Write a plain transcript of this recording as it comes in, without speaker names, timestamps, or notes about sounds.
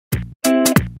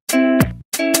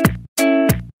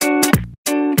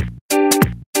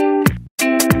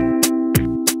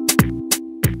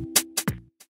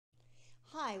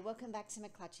welcome back to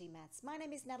McClatchy Maths. My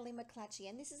name is Natalie McClatchy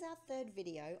and this is our third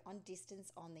video on distance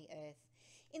on the Earth.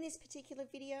 In this particular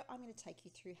video, I'm going to take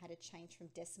you through how to change from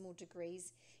decimal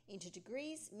degrees into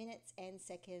degrees, minutes and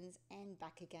seconds and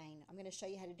back again. I'm going to show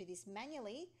you how to do this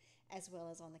manually as well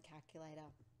as on the calculator.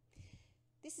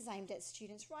 This is aimed at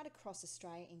students right across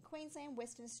Australia in Queensland,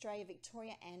 Western Australia,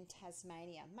 Victoria and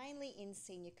Tasmania, mainly in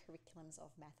senior curriculums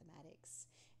of mathematics.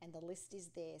 And the list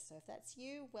is there, so if that's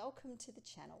you, welcome to the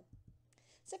channel.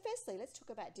 So firstly, let's talk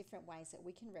about different ways that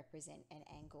we can represent an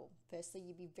angle. Firstly,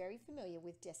 you'd be very familiar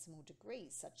with decimal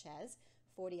degrees, such as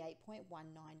 48.19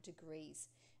 degrees.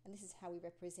 And this is how we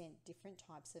represent different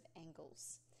types of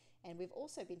angles. And we've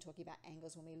also been talking about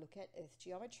angles when we look at Earth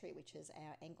geometry, which is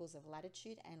our angles of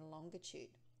latitude and longitude.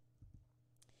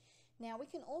 Now we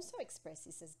can also express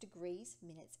this as degrees,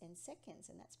 minutes and seconds,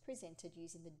 and that's presented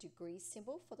using the degrees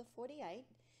symbol for the 48,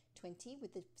 20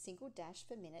 with the single dash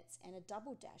for minutes and a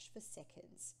double dash for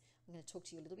seconds. I'm going to talk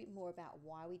to you a little bit more about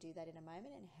why we do that in a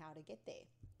moment and how to get there.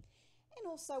 And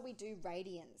also we do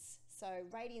radians. So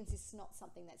radians is not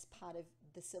something that's part of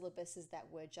the syllabuses that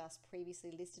were just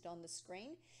previously listed on the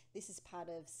screen. This is part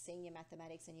of senior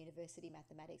mathematics and university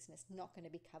mathematics, and it's not going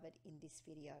to be covered in this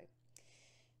video.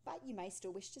 But you may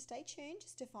still wish to stay tuned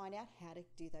just to find out how to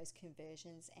do those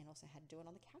conversions and also how to do it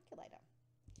on the calculator.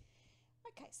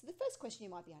 Okay, so the first question you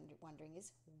might be wondering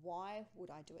is, why would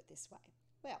I do it this way?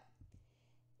 Well,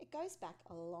 it goes back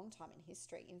a long time in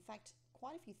history. In fact,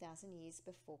 quite a few thousand years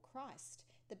before Christ.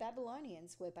 The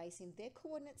Babylonians were basing their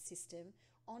coordinate system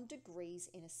on degrees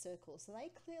in a circle, so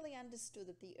they clearly understood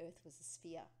that the Earth was a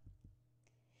sphere.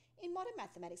 In modern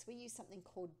mathematics, we use something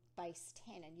called base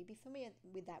 10, and you'd be familiar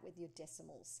with that with your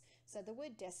decimals. So the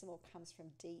word decimal comes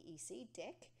from DEC,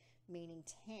 dec, meaning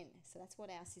 10. So that's what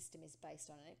our system is based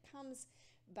on, and it comes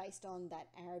based on that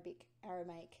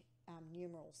Aramaic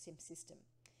numeral system.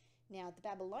 Now, the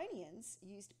Babylonians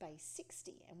used base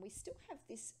 60, and we still have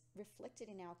this reflected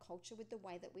in our culture with the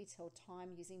way that we tell time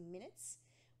using minutes,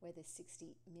 where there's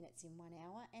 60 minutes in 1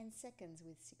 hour, and seconds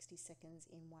with 60 seconds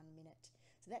in 1 minute.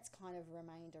 So that's kind of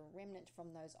remained a remnant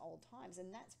from those old times,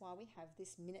 and that's why we have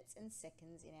this minutes and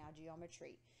seconds in our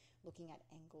geometry, looking at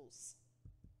angles.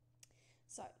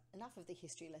 So enough of the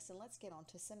history lesson, let's get on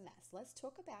to some maths. Let's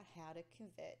talk about how to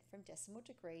convert from decimal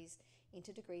degrees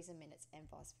into degrees and minutes and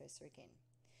vice versa again.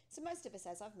 So most of us,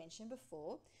 as I've mentioned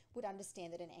before, would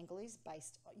understand that an angle is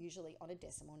based usually on a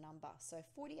decimal number. So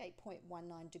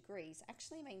 48.19 degrees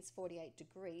actually means 48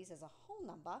 degrees as a whole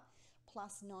number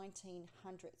plus 19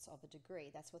 hundredths of a degree.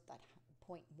 That's what that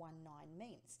 0.19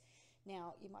 means.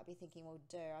 Now, you might be thinking, well,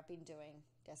 duh, I've been doing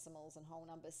decimals and whole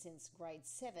numbers since grade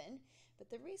 7. But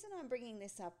the reason I'm bringing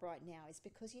this up right now is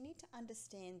because you need to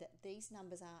understand that these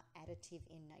numbers are additive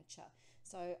in nature.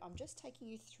 So I'm just taking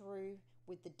you through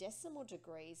with the decimal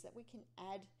degrees that we can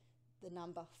add the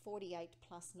number 48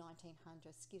 plus 19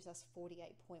 hundredths gives us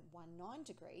 48.19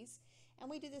 degrees. And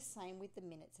we do the same with the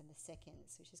minutes and the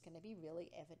seconds, which is going to be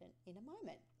really evident in a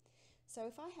moment. So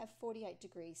if I have 48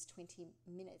 degrees, 20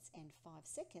 minutes and 5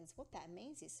 seconds, what that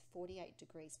means is 48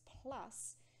 degrees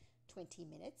plus 20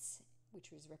 minutes,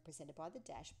 which is represented by the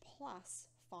dash, plus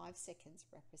 5 seconds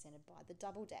represented by the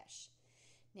double dash.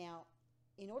 Now,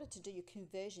 in order to do your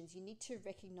conversions, you need to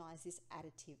recognize this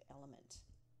additive element.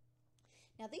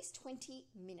 Now these 20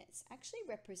 minutes actually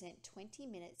represent 20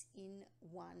 minutes in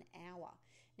 1 hour.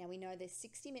 Now we know there's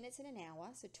 60 minutes in an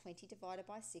hour, so 20 divided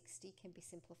by 60 can be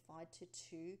simplified to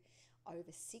 2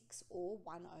 over 6 or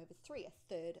 1 over 3, a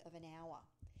third of an hour.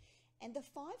 And the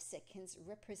 5 seconds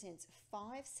represents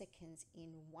 5 seconds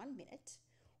in 1 minute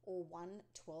or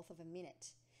 1/12 of a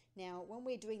minute. Now, when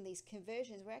we're doing these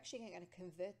conversions, we're actually going to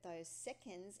convert those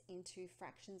seconds into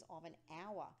fractions of an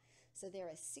hour. So there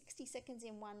are 60 seconds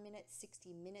in 1 minute,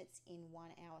 60 minutes in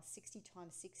 1 hour. 60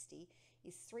 times 60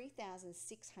 is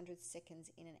 3,600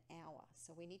 seconds in an hour.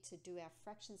 So we need to do our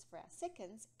fractions for our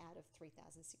seconds out of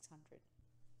 3,600.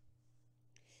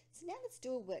 So now let's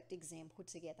do a worked example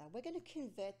together. We're going to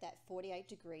convert that 48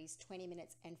 degrees, 20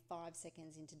 minutes and 5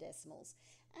 seconds into decimals.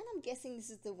 And I'm guessing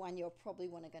this is the one you're probably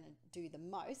going to do the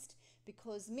most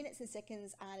because minutes and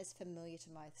seconds aren't as familiar to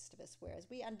most of us, whereas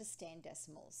we understand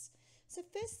decimals. So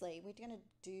firstly, we're going to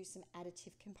do some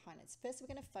additive components. First,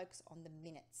 we're going to focus on the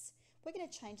minutes. We're going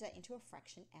to change that into a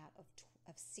fraction out of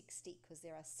 60 because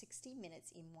there are 60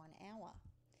 minutes in 1 hour.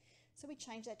 So we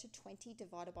change that to 20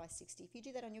 divided by 60. If you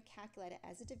do that on your calculator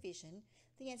as a division,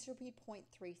 the answer will be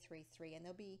 0.333, and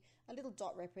there'll be a little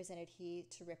dot represented here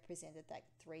to represent that that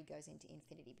 3 goes into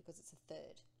infinity because it's a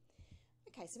third.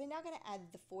 Okay, so we're now going to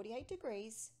add the 48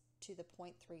 degrees to the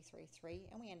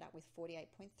 0.333, and we end up with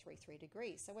 48.33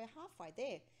 degrees. So we're halfway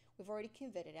there. We've already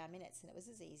converted our minutes, and it was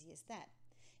as easy as that.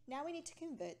 Now we need to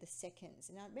convert the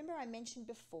seconds. Now remember I mentioned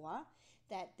before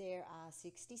that there are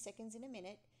 60 seconds in a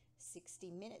minute, 60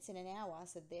 minutes in an hour,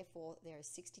 so therefore there are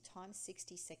 60 times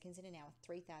 60 seconds in an hour,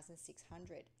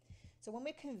 3,600. So when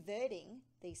we're converting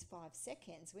these 5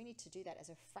 seconds, we need to do that as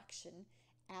a fraction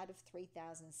out of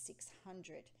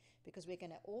 3,600 because we're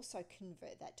going to also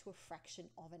convert that to a fraction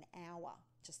of an hour,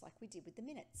 just like we did with the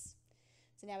minutes.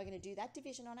 So now we're going to do that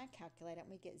division on our calculator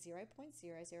and we get 0.0013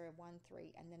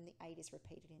 and then the 8 is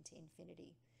repeated into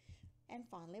infinity. And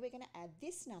finally we're going to add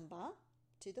this number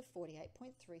to the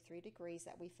 48.33 degrees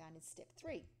that we found in step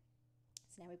 3.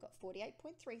 So now we've got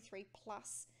 48.33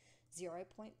 plus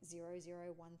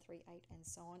 0.00138 and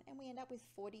so on, and we end up with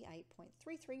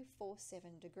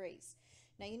 48.3347 degrees.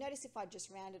 Now you notice if I just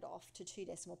rounded off to 2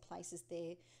 decimal places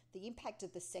there, the impact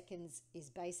of the seconds is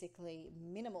basically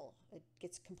minimal. It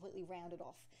gets completely rounded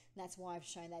off, and that's why I've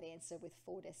shown that answer with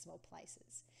 4 decimal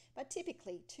places. But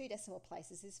typically 2 decimal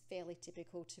places is fairly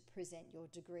typical to present your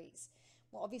degrees.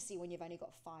 Well, obviously when you've only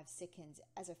got 5 seconds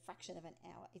as a fraction of an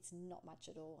hour, it's not much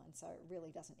at all, and so it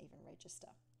really doesn't even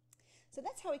register. So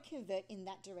that's how we convert in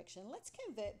that direction. Let's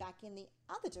convert back in the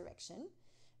other direction,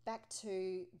 back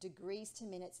to degrees to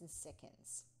minutes and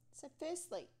seconds. So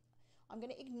firstly, I'm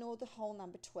going to ignore the whole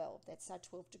number 12. That's our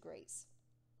 12 degrees.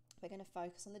 We're going to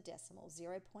focus on the decimal.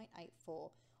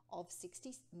 0.84 of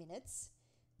 60 minutes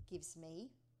gives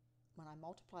me, when I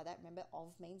multiply that, remember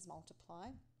of means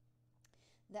multiply,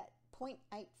 that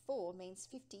 0.84 means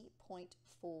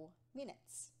 50.4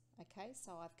 minutes. Okay,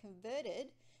 so I've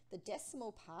converted the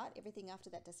decimal part, everything after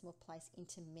that decimal place,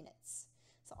 into minutes.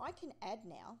 So I can add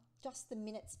now just the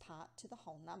minutes part to the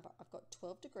whole number. I've got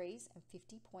 12 degrees and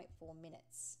 50.4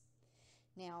 minutes.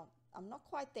 Now, I'm not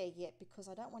quite there yet because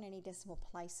I don't want any decimal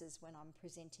places when I'm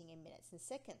presenting in minutes and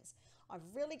seconds.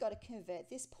 I've really got to convert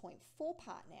this 0.4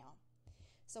 part now.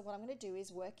 So what I'm going to do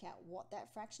is work out what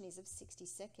that fraction is of 60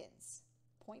 seconds.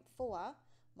 0.4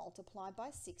 multiplied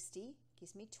by 60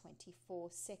 gives me 24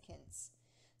 seconds.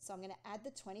 So I'm going to add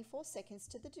the 24 seconds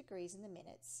to the degrees and the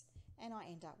minutes, and I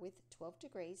end up with 12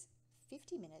 degrees,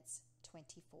 50 minutes,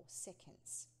 24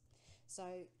 seconds.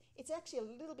 So it's actually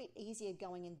a little bit easier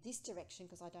going in this direction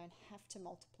because I don't have to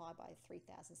multiply by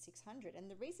 3,600.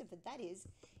 And the reason for that is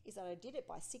that I did it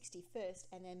by 60 first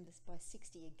and then by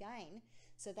 60 again.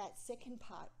 So that second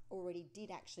part already did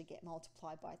actually get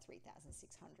multiplied by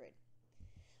 3,600.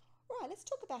 All right, let's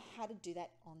talk about how to do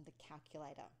that on the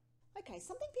calculator. Okay,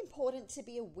 something important to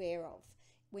be aware of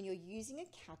when you're using a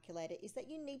calculator is that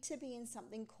you need to be in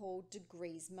something called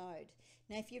degrees mode.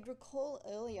 Now, if you'd recall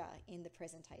earlier in the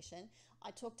presentation,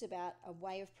 I talked about a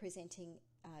way of presenting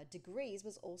degrees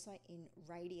was also in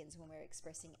radians when we're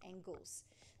expressing angles.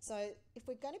 So if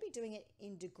we're going to be doing it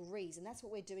in degrees, and that's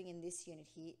what we're doing in this unit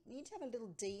here, you need to have a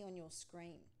little D on your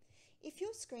screen. If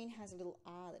your screen has a little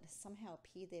R that has somehow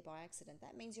appeared there by accident,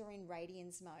 that means you're in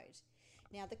radians mode.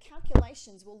 Now the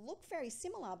calculations will look very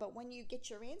similar, but when you get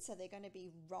your answer, they're going to be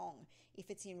wrong if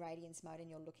it's in radians mode and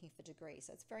you're looking for degrees.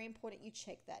 So it's very important you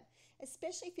check that,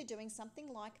 especially if you're doing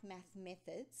something like math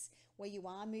methods, where you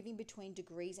are moving between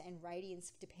degrees and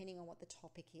radians depending on what the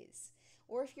topic is.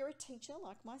 Or if you're a teacher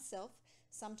like myself,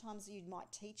 sometimes you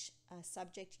might teach a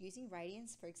subject using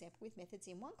radians, for example, with methods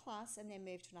in one class and then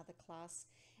move to another class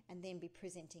and then be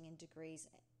presenting in degrees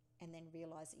and then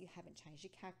realize that you haven't changed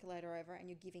your calculator over and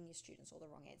you're giving your students all the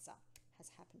wrong answer. Has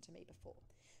happened to me before.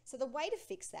 So the way to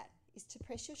fix that is to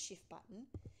press your shift button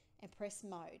and press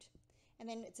mode. And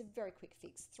then it's a very quick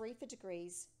fix. 3 for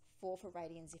degrees, 4 for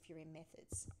radians if you're in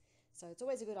methods. So it's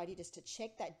always a good idea just to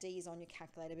check that D is on your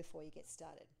calculator before you get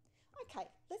started. Okay,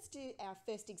 let's do our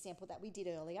first example that we did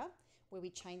earlier, where we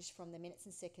changed from the minutes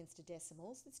and seconds to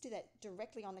decimals. Let's do that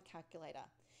directly on the calculator.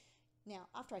 Now,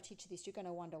 after I teach you this, you're going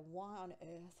to wonder, why on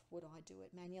earth would I do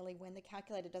it manually when the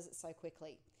calculator does it so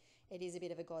quickly? It is a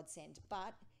bit of a godsend,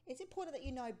 but it's important that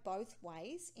you know both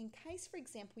ways in case, for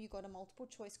example, you got a multiple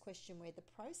choice question where the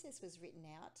process was written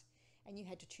out and you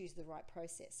had to choose the right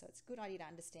process. So it's a good idea to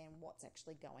understand what's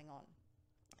actually going on.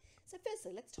 So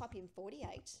firstly, let's type in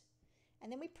 48,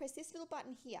 and then we press this little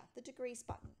button here, the degrees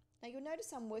button. Now you'll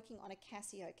notice I'm working on a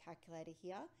Casio calculator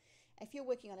here. If you're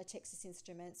working on a Texas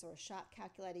Instruments or a Sharp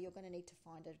calculator, you're going to need to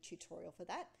find a tutorial for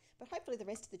that. But hopefully the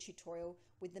rest of the tutorial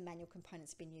with the manual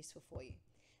components has been useful for you.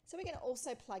 So we're going to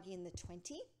also plug in the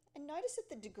 20. And notice that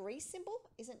the degree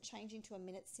symbol isn't changing to a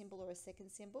minute symbol or a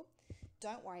second symbol.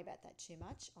 Don't worry about that too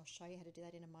much. I'll show you how to do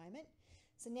that in a moment.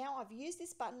 So now I've used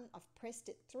this button. I've pressed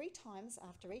it 3 times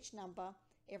after each number,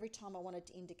 every time I wanted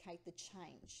to indicate the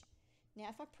change. Now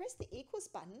if I press the equals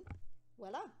button,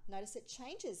 voila, notice it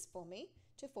changes for me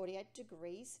to 48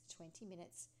 degrees, 20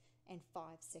 minutes and 5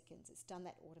 seconds. It's done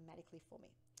that automatically for me.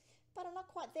 but I'm not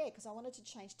quite there because I wanted to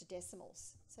change to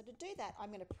decimals. So to do that, I'm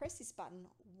going to press this button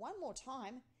one more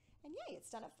time, and yay, it's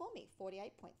done it for me,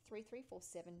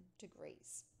 48.3347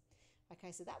 degrees.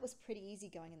 Okay, so that was pretty easy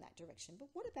going in that direction, but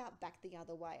what about back the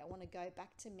other way? I want to go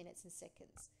back to minutes and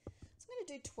seconds. So I'm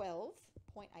going to do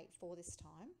 12.84 this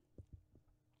time.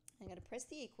 I'm going to press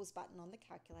the equals button on the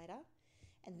calculator,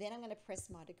 and then I'm going to press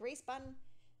my degrees button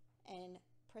and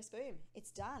press boom.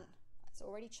 It's done. It's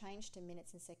already changed to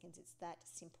minutes and seconds. It's that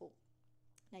simple.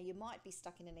 Now you might be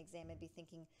stuck in an exam and be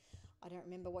thinking, I don't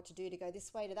remember what to do to go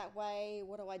this way to that way.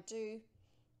 What do I do?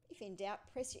 If in doubt,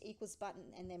 press your equals button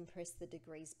and then press the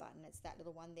degrees button. It's that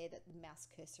little one there that the mouse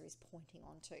cursor is pointing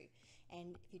onto.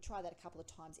 And if you try that a couple of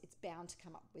times, it's bound to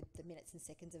come up with the minutes and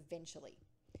seconds eventually.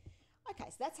 Okay,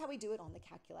 so that's how we do it on the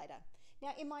calculator.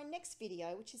 Now in my next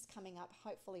video, which is coming up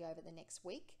hopefully over the next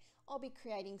week, I'll be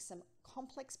creating some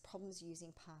complex problems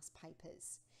using past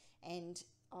papers. And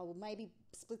I will maybe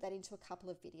split that into a couple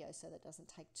of videos so that it doesn't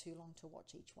take too long to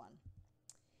watch each one.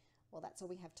 Well, that's all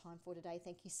we have time for today.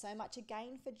 Thank you so much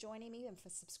again for joining me and for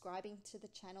subscribing to the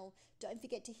channel. Don't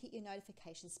forget to hit your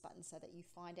notifications button so that you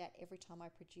find out every time I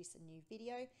produce a new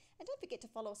video. And don't forget to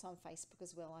follow us on Facebook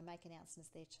as well. I make announcements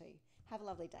there too. Have a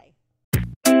lovely day.